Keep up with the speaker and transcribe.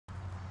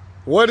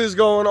What is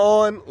going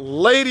on,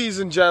 ladies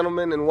and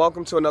gentlemen, and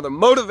welcome to another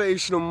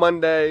Motivational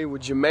Monday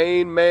with your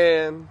main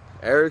man,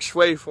 Eric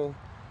Schwefel,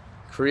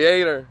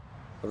 creator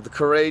of the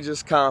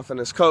Courageous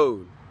Confidence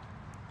Code.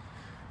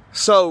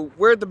 So,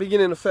 we're at the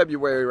beginning of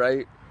February,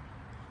 right?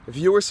 If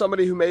you were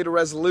somebody who made a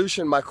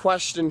resolution, my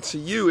question to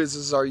you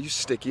is are you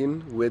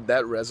sticking with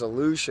that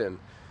resolution?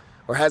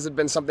 Or has it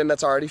been something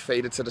that's already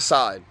faded to the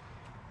side?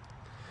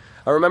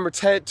 I remember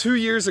 2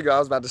 years ago, I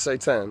was about to say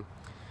 10.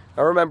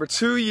 I remember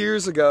 2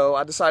 years ago,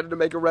 I decided to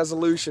make a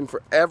resolution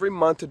for every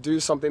month to do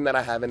something that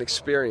I haven't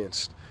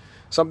experienced.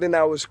 Something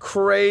that was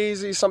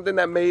crazy, something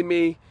that made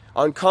me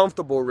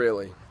uncomfortable,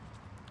 really.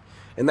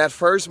 In that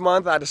first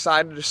month, I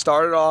decided to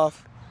start it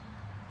off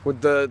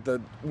with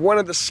the one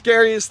of the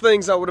scariest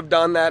things I would have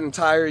done that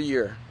entire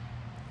year.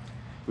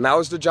 And that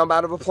was to jump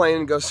out of a plane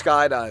and go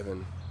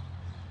skydiving.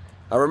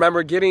 I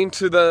remember getting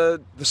to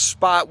the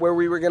spot where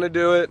we were going to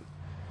do it.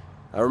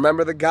 I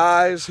remember the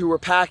guys who were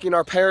packing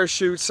our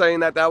parachutes saying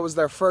that that was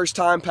their first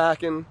time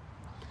packing,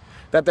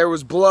 that there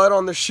was blood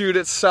on the chute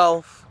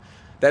itself,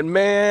 that,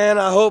 man,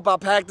 I hope I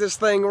packed this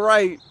thing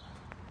right.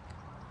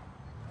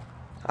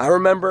 I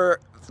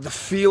remember the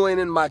feeling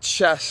in my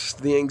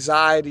chest, the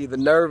anxiety, the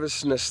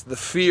nervousness, the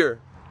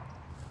fear.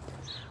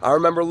 I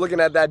remember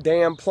looking at that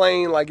damn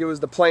plane like it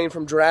was the plane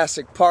from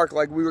Jurassic Park,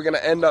 like we were going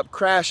to end up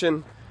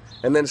crashing,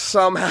 and then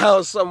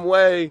somehow, some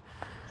way,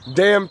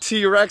 damn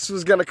T-Rex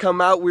was going to come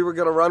out. We were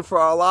going to run for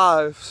our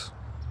lives.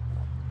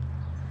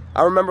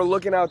 I remember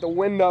looking out the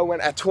window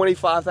at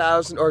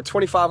 25,000 or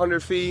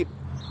 2,500 feet,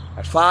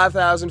 at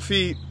 5,000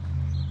 feet,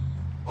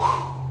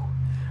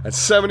 at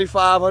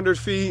 7,500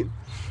 feet,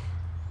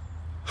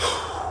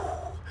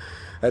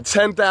 at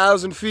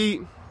 10,000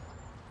 feet.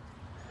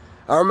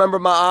 I remember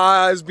my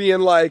eyes being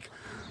like,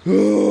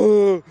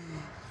 I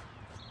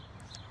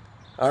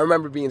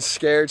remember being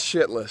scared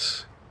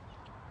shitless.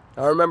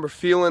 I remember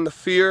feeling the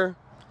fear.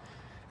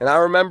 And I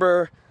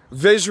remember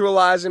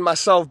visualizing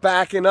myself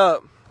backing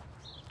up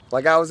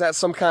like I was at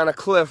some kind of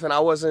cliff and I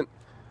wasn't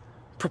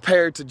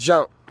prepared to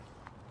jump.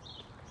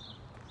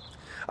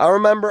 I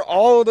remember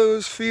all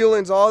those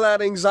feelings, all that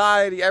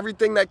anxiety,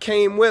 everything that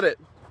came with it.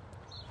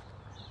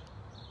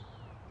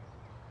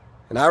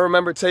 And I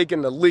remember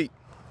taking the leap.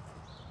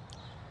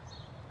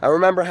 I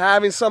remember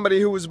having somebody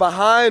who was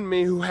behind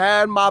me, who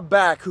had my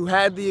back, who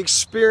had the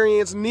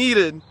experience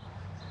needed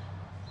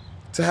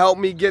to help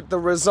me get the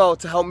result,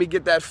 to help me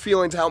get that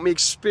feeling, to help me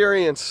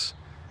experience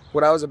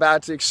what I was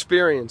about to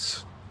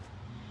experience.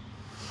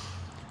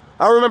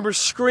 I remember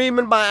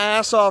screaming my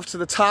ass off to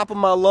the top of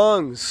my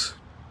lungs,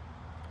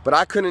 but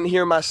I couldn't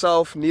hear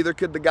myself, neither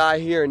could the guy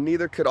here, and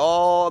neither could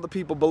all the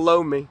people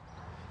below me.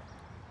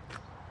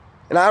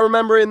 And I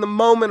remember in the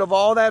moment of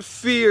all that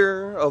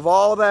fear, of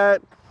all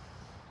that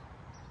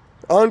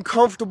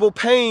uncomfortable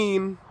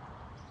pain,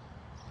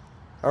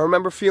 I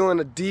remember feeling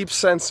a deep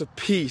sense of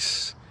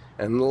peace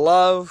and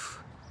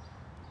love,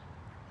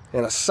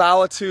 and a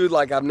solitude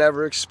like I've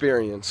never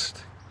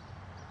experienced.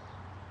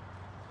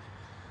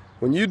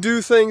 When you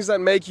do things that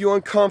make you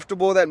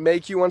uncomfortable, that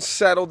make you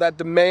unsettled, that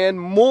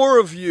demand more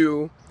of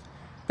you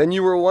than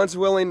you were once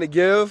willing to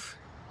give,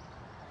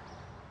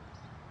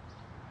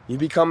 you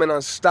become an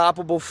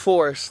unstoppable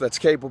force that's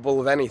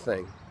capable of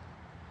anything.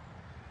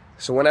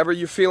 So whenever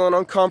you're feeling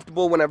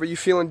uncomfortable, whenever you're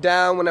feeling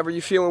down, whenever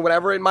you're feeling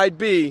whatever it might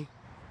be,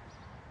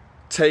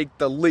 take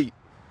the leap.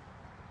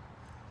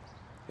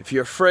 If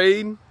you're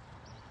afraid,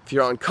 if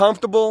you're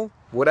uncomfortable,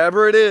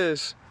 whatever it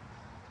is,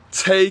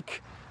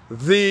 take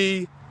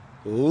the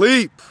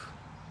leap.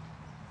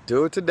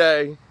 Do it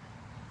today,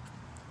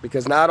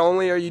 because not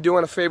only are you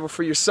doing a favor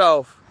for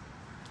yourself,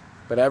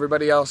 but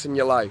everybody else in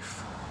your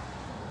life.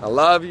 I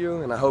love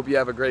you, and I hope you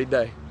have a great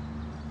day.